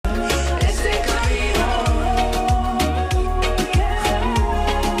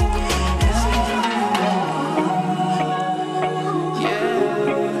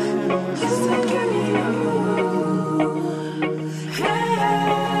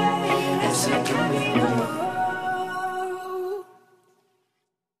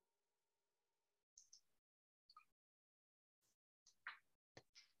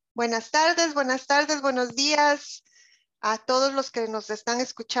Buenas tardes, buenos días a todos los que nos están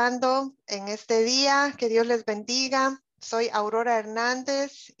escuchando en este día. Que Dios les bendiga. Soy Aurora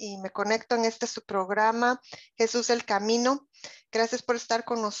Hernández y me conecto en este su programa, Jesús el Camino. Gracias por estar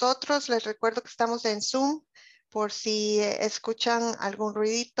con nosotros. Les recuerdo que estamos en Zoom por si escuchan algún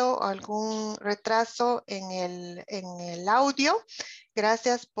ruidito o algún retraso en el audio.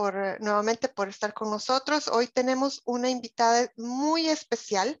 Gracias nuevamente por estar con nosotros. Hoy tenemos una invitada muy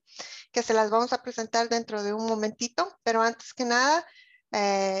especial que se las vamos a presentar dentro de un momentito, pero antes que nada,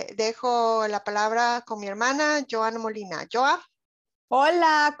 dejo la palabra con mi hermana, Joana Molina. Joa.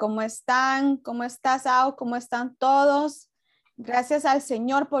 Hola, ¿cómo están? ¿Cómo estás, Au? ¿Cómo están todos? Gracias al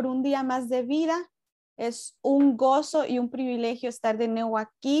Señor por un día más de vida. Es un gozo y un privilegio estar de nuevo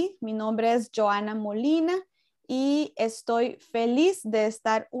aquí. Mi nombre es Joana Molina y estoy feliz de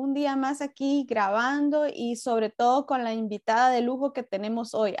estar un día más aquí grabando y sobre todo con la invitada de lujo que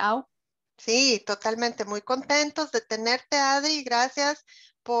tenemos hoy, Au. Sí, totalmente. Muy contentos de tenerte, Adri. Gracias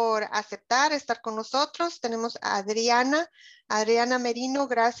por aceptar estar con nosotros. Tenemos a Adriana Merino.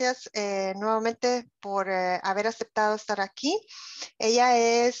 Gracias nuevamente por haber aceptado estar aquí. Ella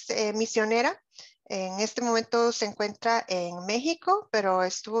es misionera. En este momento se encuentra en México, pero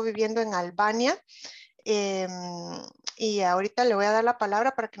estuvo viviendo en Albania. Eh, y ahorita le voy a dar la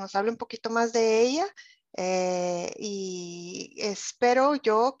palabra para que nos hable un poquito más de ella. Y espero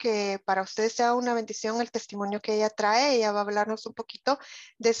yo que para ustedes sea una bendición el testimonio que ella trae. Ella va a hablarnos un poquito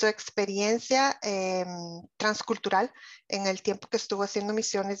de su experiencia transcultural en el tiempo que estuvo haciendo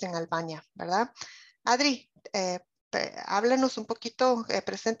misiones en Albania, ¿verdad? Adri, háblanos un poquito,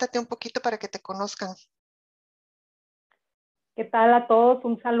 preséntate un poquito para que te conozcan. ¿Qué tal a todos?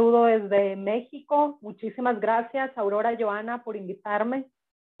 Un saludo desde México. Muchísimas gracias, Aurora, Joana, por invitarme.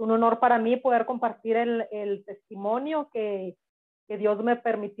 Es un honor para mí poder compartir el testimonio que Dios me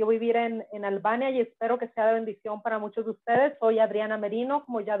permitió vivir en Albania y espero que sea de bendición para muchos de ustedes. Soy Adriana Merino,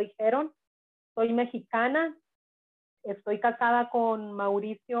 como ya dijeron. Soy mexicana. Estoy casada con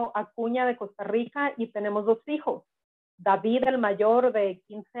Mauricio Acuña de Costa Rica y tenemos 2 hijos. David, el mayor, de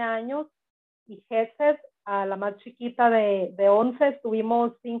 15 años, y Gesed, a la más chiquita de 11.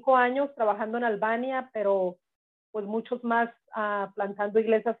 Estuvimos 5 años trabajando en Albania, pero pues muchos más plantando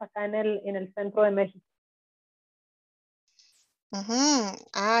iglesias acá en el centro de México.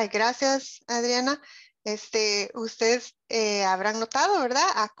 Ay, gracias, Adriana. Ustedes habrán notado, ¿verdad?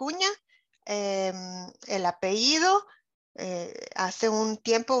 Acuña, el apellido. Hace un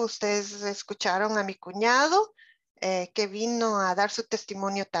tiempo ustedes escucharon a mi cuñado que vino a dar su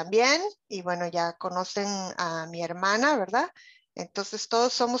testimonio también. Y bueno, ya conocen a mi hermana, ¿verdad? Entonces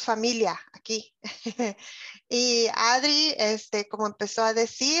todos somos familia aquí. Y Adri, como empezó a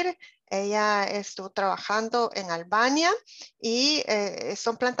decir, ella estuvo trabajando en Albania y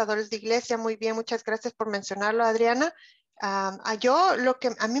son plantadores de iglesia. Muy bien, muchas gracias por mencionarlo, Adriana. A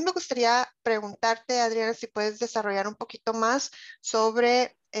mí me gustaría preguntarte, Adriana, si puedes desarrollar un poquito más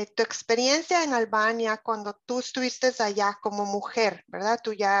sobre tu experiencia en Albania cuando tú estuviste allá como mujer, ¿verdad?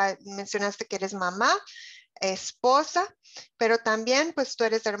 Tú ya mencionaste que eres mamá, esposa, pero también pues tú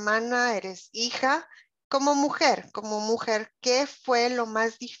eres hermana, eres hija. Como mujer, ¿qué fue lo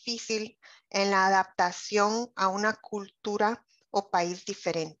más difícil en la adaptación a una cultura o país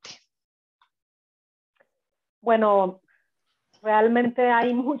diferente? Bueno, realmente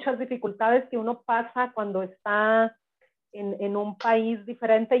hay muchas dificultades que uno pasa cuando está en un país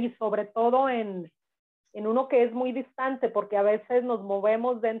diferente y sobre todo en uno que es muy distante, porque a veces nos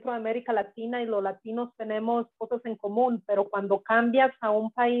movemos dentro de América Latina y los latinos tenemos cosas en común, pero cuando cambias a un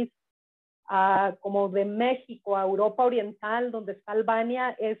país como de México a Europa Oriental, donde está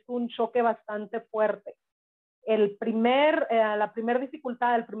Albania, es un choque bastante fuerte. La primera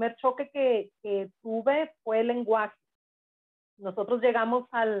dificultad, el primer choque que tuve fue el lenguaje. Nosotros llegamos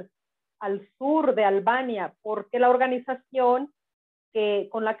al sur de Albania porque la organización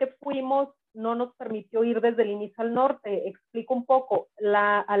con la que fuimos no nos permitió ir desde el inicio al norte. Explico un poco.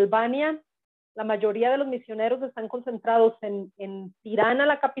 Albania, la mayoría de los misioneros están concentrados en Tirana,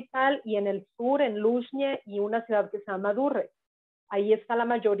 la capital, y en el sur, en Luzhnje y una ciudad que se llama Durre. Ahí está la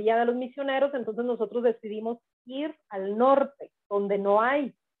mayoría de los misioneros, entonces nosotros decidimos ir al norte,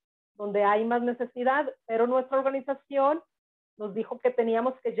 donde hay más necesidad, pero nuestra organización nos dijo que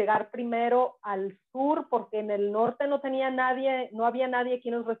teníamos que llegar primero al sur porque en el norte no había nadie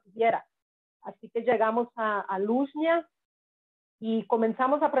que nos recibiera. Así que llegamos a Luzhnje y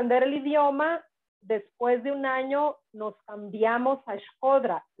comenzamos a aprender el idioma. Después de un año nos cambiamos a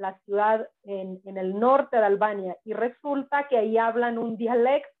Shkodra, la ciudad en el norte de Albania, y resulta que ahí hablan un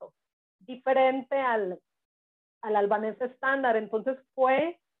dialecto diferente al albanés estándar. Entonces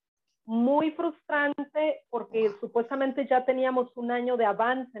fue muy frustrante porque supuestamente ya teníamos un año de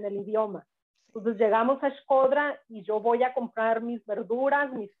avance en el idioma. Entonces llegamos a Shkodra y yo voy a comprar mis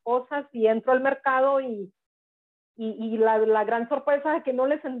verduras, mis cosas, y entro al mercado y la gran sorpresa de que no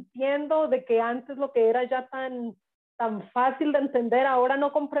les entiendo, de que antes lo que era ya tan fácil de entender, ahora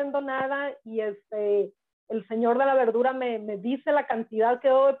no comprendo nada, y el señor de la verdura me dice la cantidad que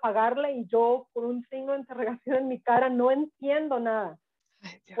debo de pagarle y yo con un signo de interrogación en mi cara no entiendo nada.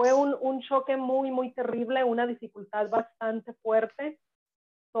 Fue un choque muy, muy terrible, una dificultad bastante fuerte,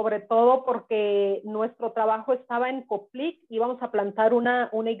 sobre todo porque nuestro trabajo estaba en Coplik, íbamos a plantar una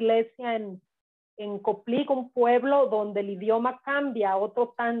iglesia en Coplik, un pueblo donde el idioma cambia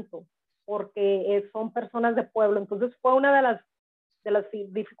otro tanto, porque son personas de pueblo. Entonces fue una de las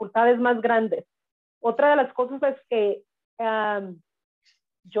dificultades más grandes. Otra de las cosas es que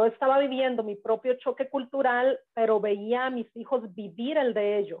yo estaba viviendo mi propio choque cultural, pero veía a mis hijos vivir el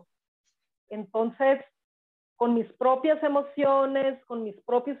de ellos. Entonces, con mis propias emociones, con mis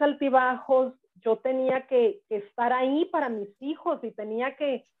propios altibajos, yo tenía que estar ahí para mis hijos y tenía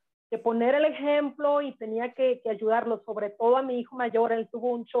que poner el ejemplo y tenía que ayudarlos, sobre todo a mi hijo mayor. Él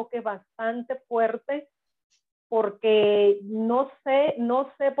tuvo un choque bastante fuerte porque no sé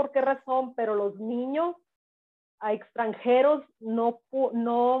por qué razón, pero los niños a extranjeros no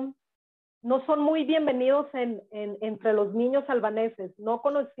son muy bienvenidos entre los niños albaneses. No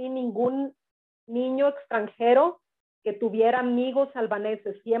conocí ningún niño extranjero que tuviera amigos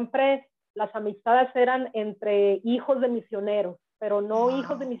albaneses. Siempre las amistades eran entre hijos de misioneros, pero no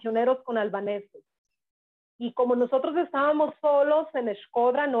hijos de misioneros con albaneses. Y como nosotros estábamos solos en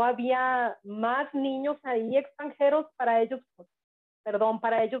Shkodra, no había más niños ahí extranjeros, para ellos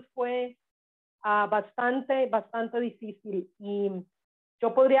fue bastante difícil. Y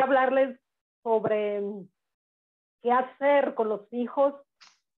yo podría hablarles sobre qué hacer con los hijos,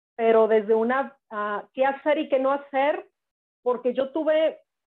 pero desde qué hacer y qué no hacer, porque yo tuve,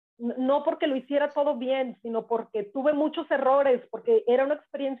 no porque lo hiciera todo bien, sino porque tuve muchos errores, porque era una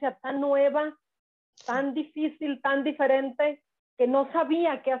experiencia tan nueva, tan difícil, tan diferente, que no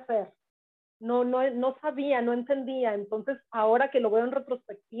sabía qué hacer. No sabía, no entendía. Entonces, ahora que lo veo en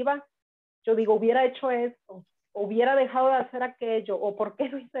retrospectiva, yo digo, hubiera hecho esto, hubiera dejado de hacer aquello, o por qué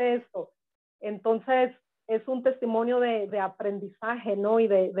no hice esto. Entonces, es un testimonio de aprendizaje, ¿no? Y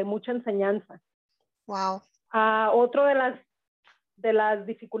de mucha enseñanza. Wow. Otro de las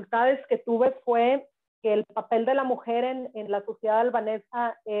dificultades que tuve fue que el papel de la mujer en la sociedad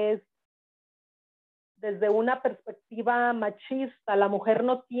albanesa es desde una perspectiva machista. La mujer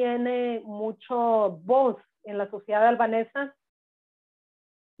no tiene mucho voz en la sociedad albanesa,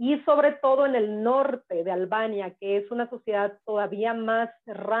 y sobre todo en el norte de Albania, que es una sociedad todavía más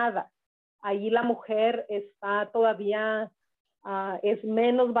cerrada. Ahí la mujer está todavía, es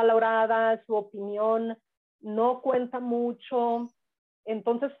menos valorada, su opinión no cuenta mucho.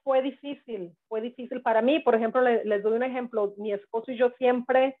 Entonces fue difícil para mí. Por ejemplo, les doy un ejemplo. Mi esposo y yo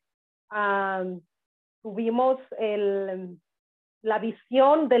siempre tuvimos la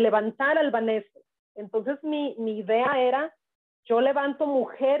visión de levantar albaneses. Entonces mi idea era, yo levanto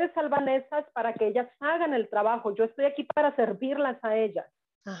mujeres albanesas para que ellas hagan el trabajo. Yo estoy aquí para servirlas a ellas.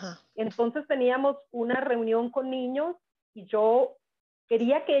 Ajá. Entonces teníamos una reunión con niños y yo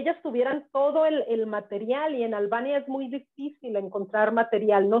quería que ellas tuvieran todo el material, y en Albania es muy difícil encontrar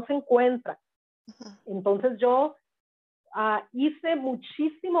material, no se encuentra. Ajá. Entonces yo hice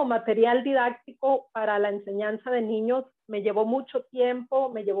muchísimo material didáctico para la enseñanza de niños. Me llevó mucho tiempo,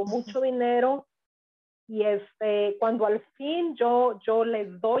 me llevó mucho dinero. Y cuando al fin yo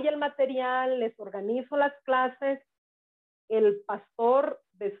les doy el material, les organizo las clases, el pastor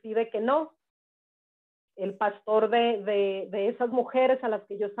decide que no. El pastor de esas mujeres a las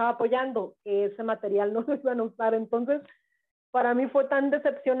que yo estaba apoyando, que ese material no lo iban a usar. Entonces, para mí fue tan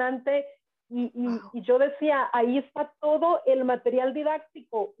decepcionante. Y yo decía, ahí está todo el material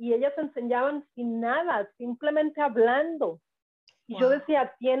didáctico, y ellas enseñaban sin nada, simplemente hablando. Y yo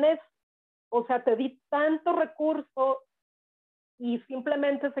decía, o sea, te di tanto recurso y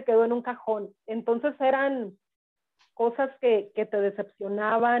simplemente se quedó en un cajón. Entonces eran cosas que te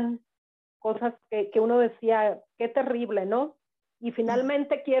decepcionaban, cosas que uno decía, qué terrible, ¿no? Y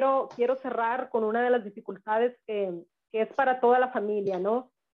finalmente quiero cerrar con una de las dificultades que es para toda la familia,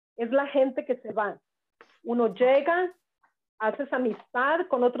 ¿no? Es la gente que se va. Uno llega, haces amistad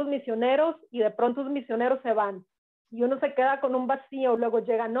con otros misioneros y de pronto los misioneros se van. Y uno se queda con un vacío, luego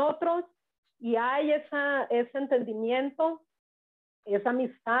llegan otros y hay ese entendimiento, esa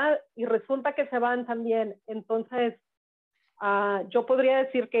amistad, y resulta que se van también. Entonces, yo podría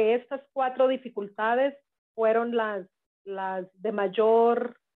decir que estas 4 dificultades fueron las de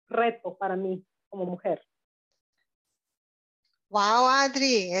mayor reto para mí como mujer. Wow,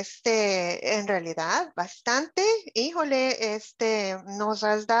 Adri, en realidad, bastante, híjole, nos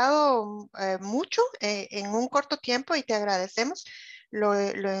has dado mucho en un corto tiempo y te agradecemos. Lo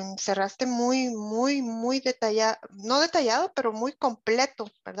encerraste muy, muy, muy detallado, no detallado, pero muy completo,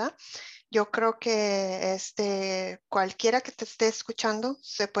 ¿verdad? Yo creo que cualquiera que te esté escuchando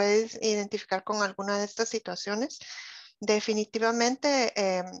se puede identificar con alguna de estas situaciones. Definitivamente,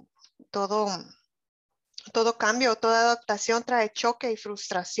 todo cambio, toda adaptación trae choque y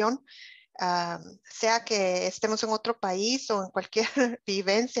frustración, sea que estemos en otro país o en cualquier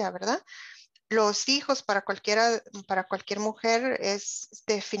vivencia, ¿verdad? Los hijos para cualquier mujer es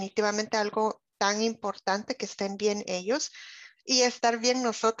definitivamente algo tan importante que estén bien ellos y estar bien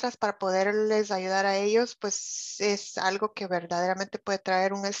nosotras para poderles ayudar a ellos, pues es algo que verdaderamente puede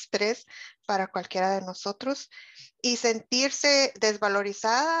traer un estrés para cualquiera de nosotros y sentirse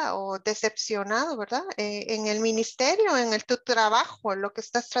desvalorizada o decepcionado, ¿verdad? En el ministerio, tu trabajo, lo que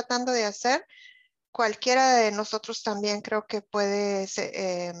estás tratando de hacer, cualquiera de nosotros también creo que puede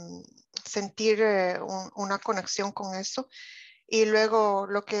sentir una conexión con eso. Y luego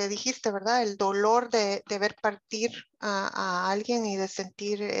lo que dijiste, ¿verdad? El dolor de ver partir a alguien y de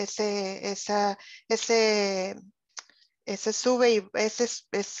sentir ese, ese sube y ese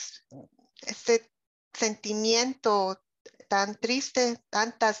sentimiento tan triste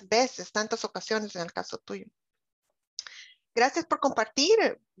tantas veces, tantas ocasiones en el caso tuyo. Gracias por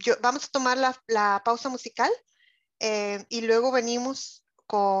compartir. Vamos a tomar la pausa musical y luego venimos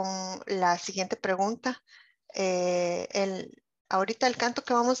con la siguiente pregunta. Ahorita el canto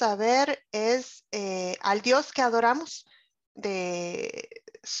que vamos a ver es Al Dios que adoramos, de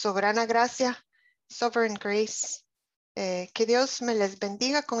Soberana Gracia, Sovereign Grace. Que Dios me les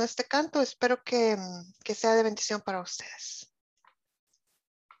bendiga con este canto. Espero que sea de bendición para ustedes.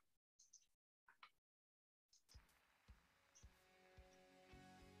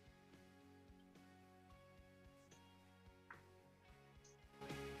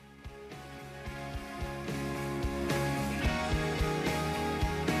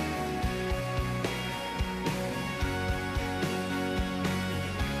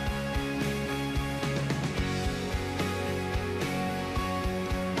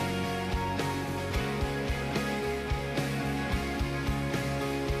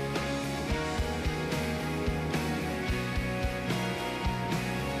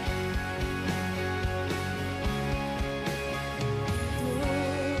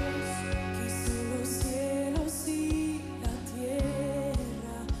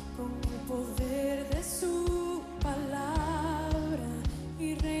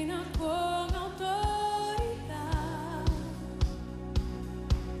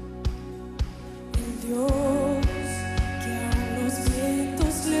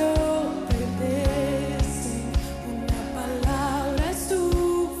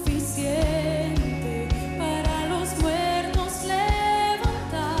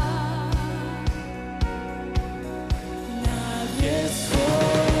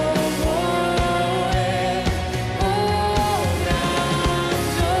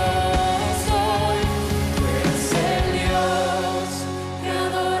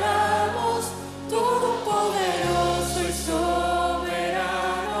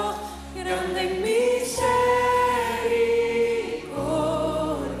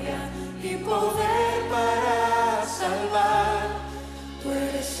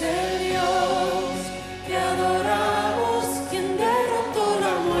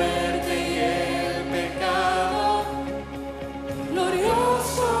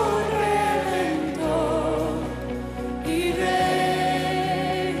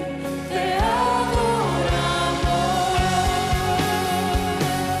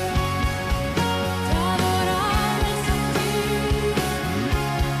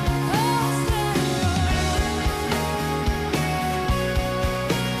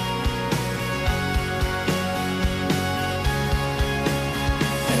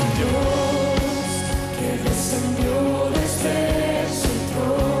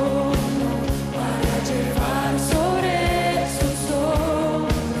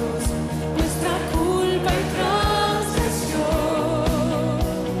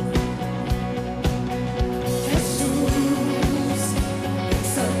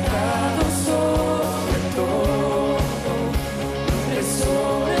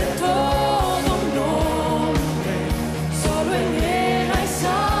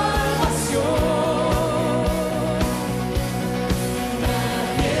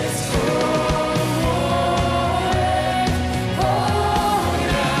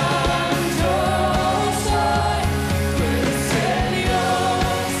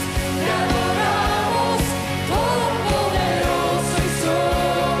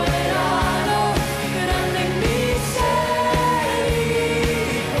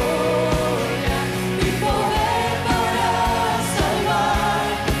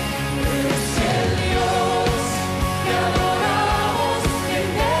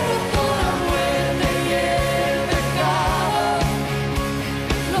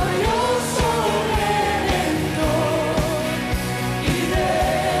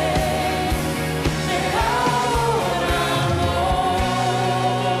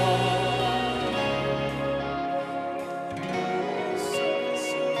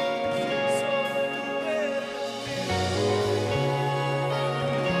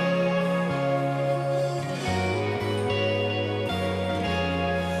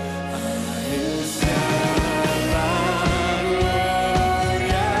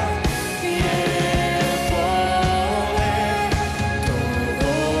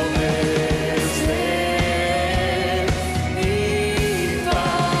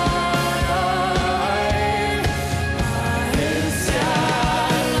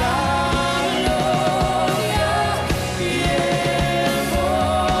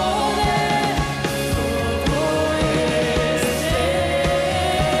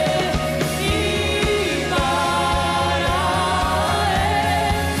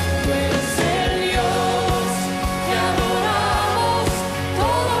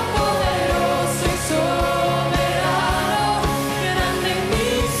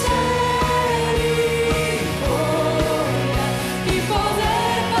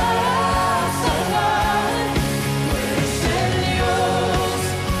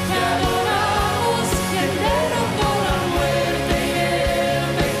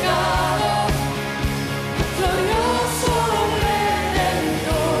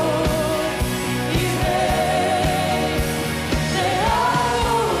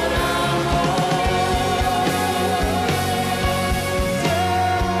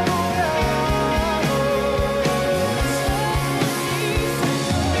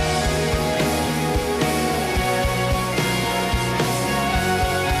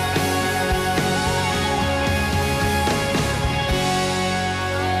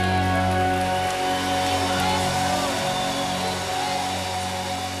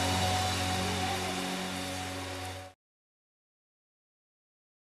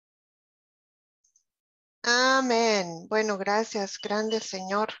 Amén. Bueno, gracias, grande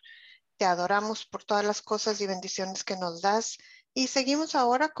Señor. Te adoramos por todas las cosas y bendiciones que nos das. Y seguimos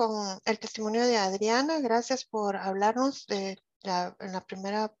ahora con el testimonio de Adriana. Gracias por hablarnos en la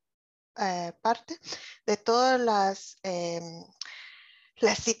primera parte de todas las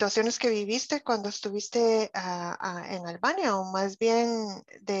situaciones que viviste cuando estuviste en Albania, o más bien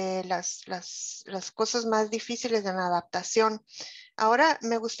de las cosas más difíciles de la adaptación. Ahora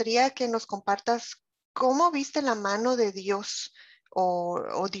me gustaría que nos compartas cómo viste la mano de Dios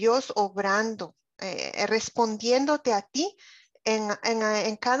o Dios obrando, respondiéndote a ti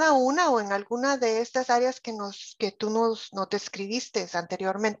en cada una o en alguna de estas áreas que tú nos describiste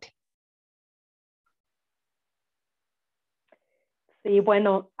anteriormente. Sí,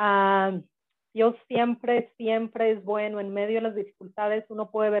 bueno, Dios siempre, siempre es bueno. En medio de las dificultades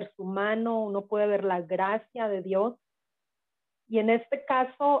uno puede ver su mano, uno puede ver la gracia de Dios. Y en este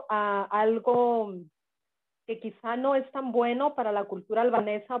caso, algo que quizá no es tan bueno para la cultura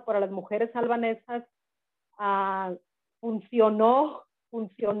albanesa o para las mujeres albanesas, funcionó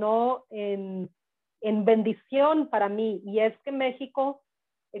en bendición para mí. Y es que México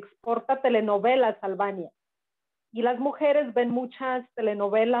exporta telenovelas a Albania. Y las mujeres ven muchas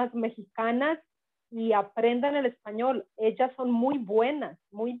telenovelas mexicanas y aprenden el español. Ellas son muy buenas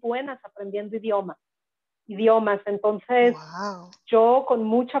aprendiendo idiomas. Entonces, Wow. yo con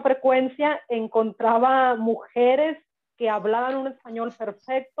mucha frecuencia encontraba mujeres que hablaban un español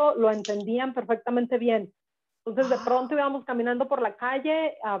perfecto, lo entendían perfectamente bien. Entonces, de pronto íbamos caminando por la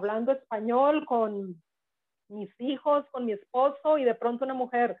calle hablando español con mis hijos, con mi esposo, y de pronto una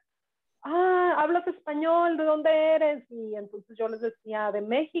mujer, ¿hablas español? ¿De dónde eres? Y entonces yo les decía, de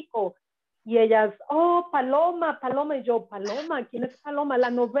México. Y ellas, Paloma. Y yo, Paloma, ¿quién es Paloma? La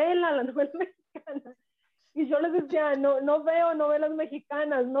novela mexicana. Y yo les decía, no veo novelas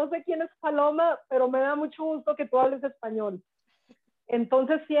mexicanas, no sé quién es Paloma, pero me da mucho gusto que tú hables español.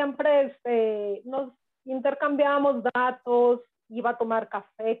 Entonces siempre nos intercambiábamos datos, iba a tomar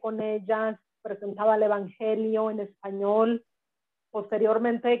café con ellas, presentaba el evangelio en español.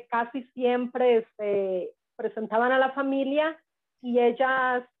 Posteriormente casi siempre presentaban a la familia y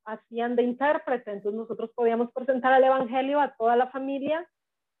ellas hacían de intérprete. Entonces nosotros podíamos presentar el evangelio a toda la familia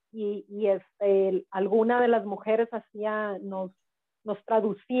y alguna de las mujeres nos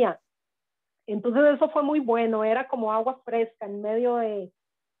traducía. Entonces eso fue muy bueno, era como agua fresca en medio de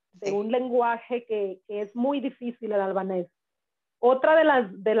un lenguaje que es muy difícil, el albanés. Otra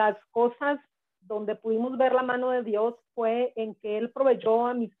de las cosas donde pudimos ver la mano de Dios fue en que Él proveyó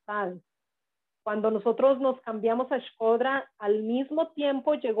amistad. Cuando nosotros nos cambiamos a Shkodra, al mismo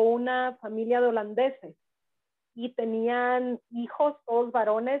tiempo llegó una familia de holandeses y tenían hijos, todos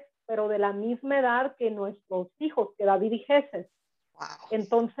varones, pero de la misma edad que nuestros hijos, que David y Jesús. Wow.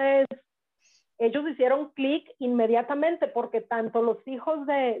 Entonces, ellos hicieron clic inmediatamente porque tanto los hijos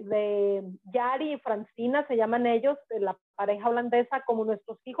de Yari y Francina, se llaman ellos, de la pareja holandesa, como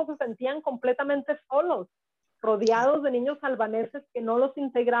nuestros hijos se sentían completamente solos, rodeados de niños albaneses que no los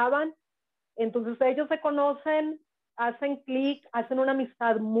integraban. Entonces ellos se conocen, hacen clic, hacen una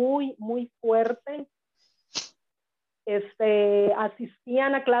amistad muy, muy fuerte.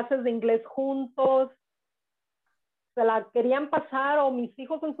 Asistían a clases de inglés juntos, se la querían pasar o mis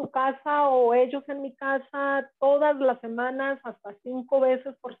hijos en su casa o ellos en mi casa todas las semanas, hasta 5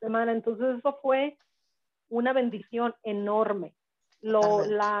 veces por semana. Entonces eso fue una bendición enorme. Lo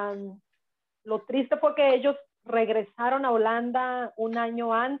triste fue que ellos regresaron a Holanda un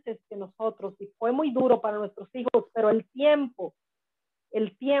año antes que nosotros y fue muy duro para nuestros hijos, pero el tiempo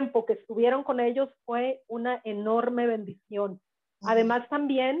que estuvieron con ellos fue una enorme bendición. Además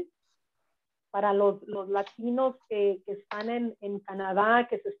también para los latinos que están en Canadá,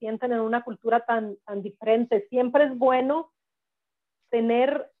 que se sienten en una cultura tan diferente, siempre es bueno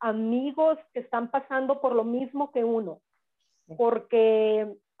tener amigos que están pasando por lo mismo que uno,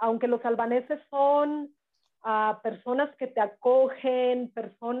 porque aunque los albaneses son personas que te acogen,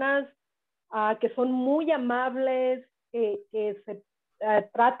 personas que son muy amables, que se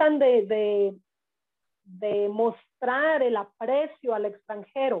tratan de mostrar el aprecio al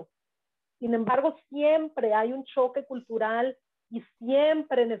extranjero. Sin embargo, siempre hay un choque cultural y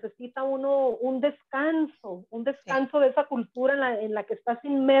siempre necesita uno un descanso de esa cultura en la que estás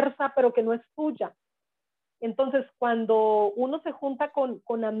inmersa, pero que no es tuya. Entonces, cuando uno se junta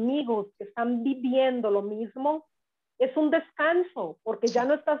con amigos que están viviendo lo mismo, es un descanso, porque ya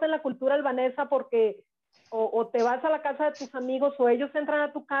no estás en la cultura albanesa, porque o te vas a la casa de tus amigos o ellos entran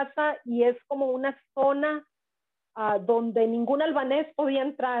a tu casa y es como una zona donde ningún albanés podía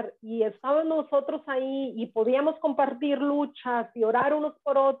entrar y estábamos nosotros ahí y podíamos compartir luchas y orar unos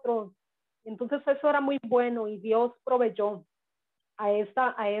por otros Entonces eso era muy bueno y Dios proveyó a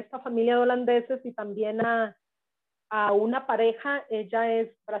esta familia de holandeses y también a una pareja. Ella es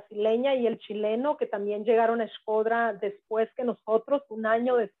brasileña y el chileno, que también llegaron a Shkodra después que nosotros, un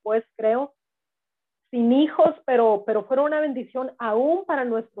año después creo, sin hijos, pero fueron una bendición aún para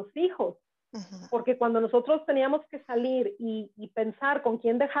nuestros hijos, porque cuando nosotros teníamos que salir y pensar con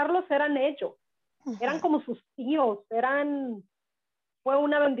quién dejarlos, eran ellos, eran como sus tíos, fue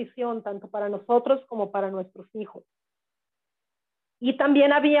una bendición tanto para nosotros como para nuestros hijos. Y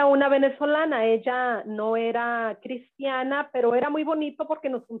también había una venezolana, ella no era cristiana, pero era muy bonito porque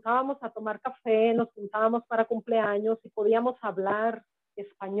nos juntábamos a tomar café, nos juntábamos para cumpleaños y podíamos hablar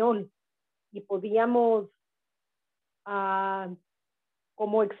español y podíamos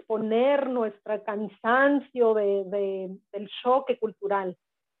como exponer nuestro cansancio del choque cultural.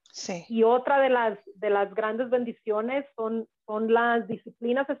 Sí. Y otra de las grandes bendiciones son las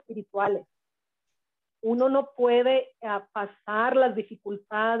disciplinas espirituales. Uno no puede pasar las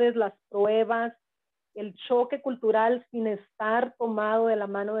dificultades, las pruebas, el choque cultural sin estar tomado de la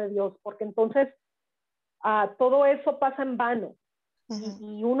mano de Dios, porque entonces todo eso pasa en vano.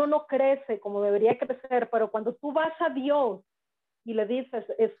 Y uno no crece como debería crecer, pero cuando tú vas a Dios y le dices,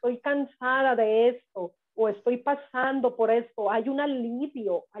 estoy cansada de esto, o estoy pasando por esto, hay un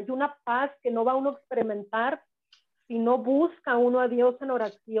alivio, hay una paz que no va uno a experimentar si no busca uno a Dios en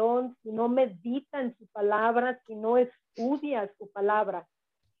oración, si no medita en su palabra, si no estudia su palabra.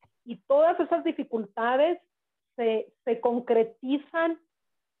 Y todas esas dificultades se concretizan,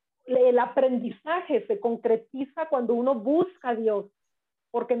 el aprendizaje se concretiza cuando uno busca a Dios,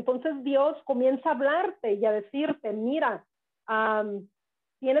 porque entonces Dios comienza a hablarte y a decirte, mira,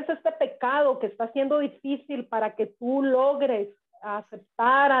 tienes este pecado que está siendo difícil para que tú logres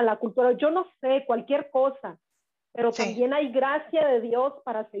aceptar a la cultura, yo no sé, cualquier cosa, pero sí. También hay gracia de Dios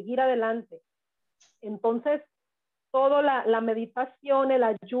para seguir adelante. Entonces, toda la meditación, el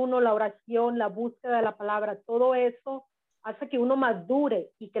ayuno, la oración, la búsqueda de la palabra, todo eso hace que uno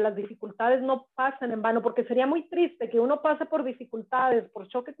madure y que las dificultades no pasen en vano, porque sería muy triste que uno pase por dificultades, por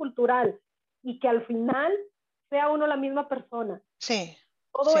choque cultural, y que al final sea uno la misma persona. Sí.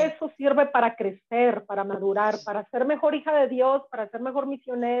 Todo sí. eso sirve para crecer, para madurar, para ser mejor hija de Dios, para ser mejor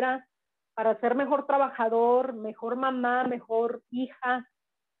misionera, para ser mejor trabajador, mejor mamá, mejor hija.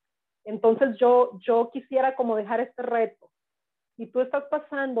 Entonces yo quisiera como dejar este reto. Si tú estás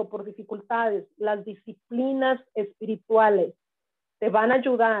pasando por dificultades, las disciplinas espirituales te van a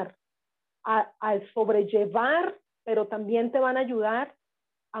ayudar a sobrellevar, pero también te van a ayudar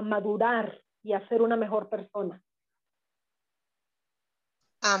a madurar y a ser una mejor persona.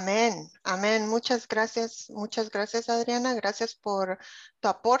 Amén, amén. Muchas gracias, Adriana. Gracias por tu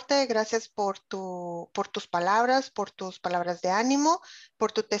aporte, gracias por tus palabras de ánimo,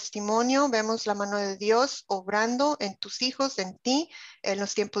 por tu testimonio. Vemos la mano de Dios obrando en tus hijos, en ti, en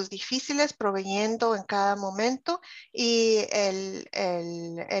los tiempos difíciles, proveyendo en cada momento y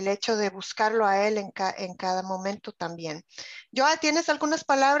el hecho de buscarlo a Él en cada momento también. Joa, ¿tienes algunas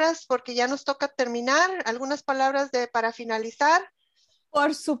palabras? Porque ya nos toca terminar. ¿Algunas palabras para finalizar?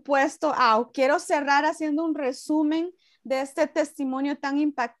 Por supuesto, quiero cerrar haciendo un resumen de este testimonio tan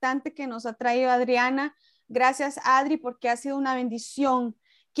impactante que nos ha traído Adriana. Gracias, Adri, porque ha sido una bendición.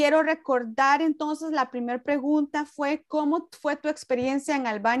 Quiero recordar entonces la primera pregunta fue, ¿cómo fue tu experiencia en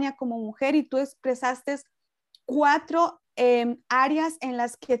Albania como mujer? Y tú expresaste 4 áreas en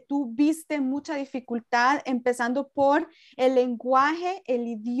las que tú viste mucha dificultad, empezando por el lenguaje, el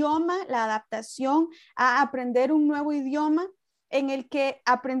idioma, la adaptación a aprender un nuevo idioma, en el que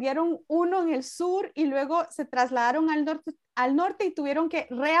aprendieron uno en el sur y luego se trasladaron al norte y tuvieron que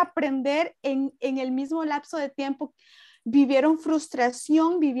reaprender en el mismo lapso de tiempo. Vivieron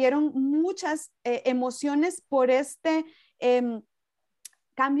frustración, vivieron muchas emociones por este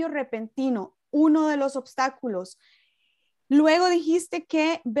cambio repentino, uno de los obstáculos. Luego dijiste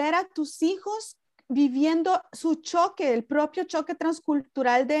que ver a tus hijos viviendo su choque, el propio choque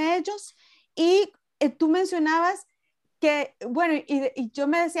transcultural de ellos, y tú mencionabas que, bueno, y yo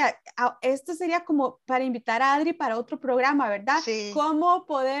me decía, esto sería como para invitar a Adri para otro programa, ¿verdad? Sí. Cómo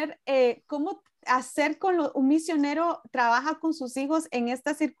poder, cómo hacer un misionero trabaja con sus hijos en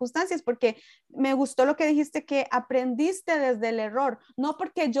estas circunstancias, porque me gustó lo que dijiste, que aprendiste desde el error, no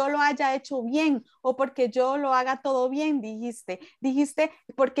porque yo lo haya hecho bien o porque yo lo haga todo bien, dijiste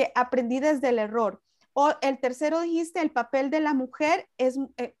porque aprendí desde el error. O el tercero dijiste, el papel de la mujer es,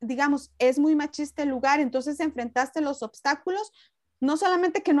 digamos, es muy machista el lugar, entonces enfrentaste los obstáculos, no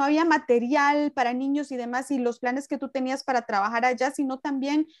solamente que no había material para niños y demás y los planes que tú tenías para trabajar allá, sino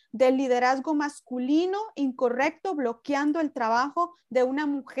también del liderazgo masculino incorrecto bloqueando el trabajo de una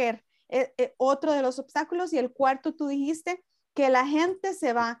mujer otro de los obstáculos. Y el cuarto, tú dijiste que la gente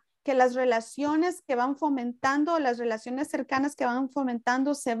se va, que las relaciones que van fomentando, las relaciones cercanas que van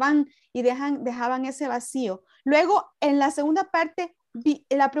fomentando se van y dejaban ese vacío. Luego, en la segunda parte,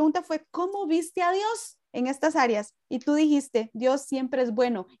 la pregunta fue, ¿cómo viste a Dios en estas áreas? Y tú dijiste, Dios siempre es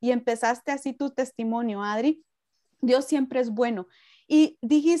bueno. Y empezaste así tu testimonio, Adri. Dios siempre es bueno. Y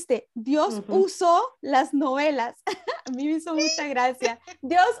dijiste, Dios usó las novelas. A mí me hizo mucha gracia.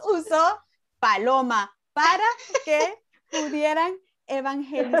 Dios usó Paloma para que pudieran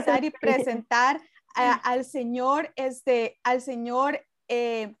evangelizar y presentar al Señor,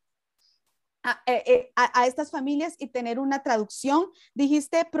 a estas familias y tener una traducción.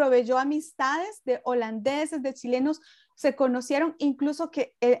 Dijiste, proveyó amistades de holandeses, de chilenos, se conocieron, incluso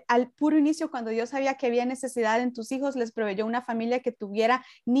que al puro inicio, cuando Dios sabía que había necesidad en tus hijos, les proveyó una familia que tuviera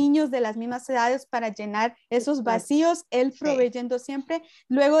niños de las mismas edades para llenar esos vacíos, Él proveyendo siempre.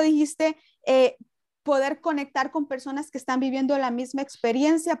 Luego dijiste, poder conectar con personas que están viviendo la misma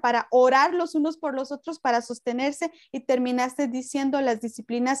experiencia para orar los unos por los otros, para sostenerse, y terminaste diciendo las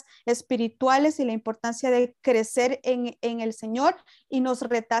disciplinas espirituales y la importancia de crecer en el Señor, y nos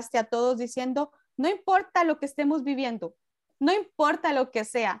retaste a todos diciendo, no importa lo que estemos viviendo, no importa lo que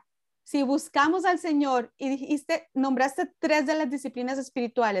sea, si buscamos al Señor, y dijiste, nombraste 3 de las disciplinas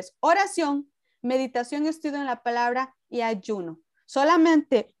espirituales: oración, meditación, estudio en la palabra y ayuno.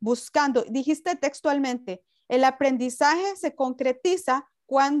 Solamente buscando, dijiste textualmente, el aprendizaje se concretiza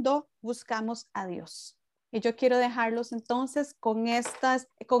cuando buscamos a Dios. Y yo quiero dejarlos entonces con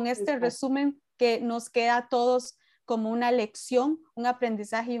este resumen que nos queda a todos como una lección, un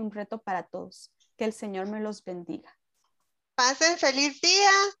aprendizaje y un reto para todos. Que el Señor me los bendiga. Pasen feliz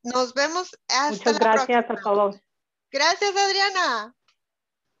día. Nos vemos hasta Muchas la gracias próxima. a todos. Gracias, Adriana.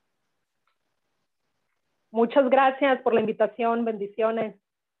 Muchas gracias por la invitación. Bendiciones.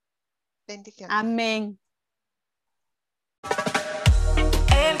 Bendiciones. Amén.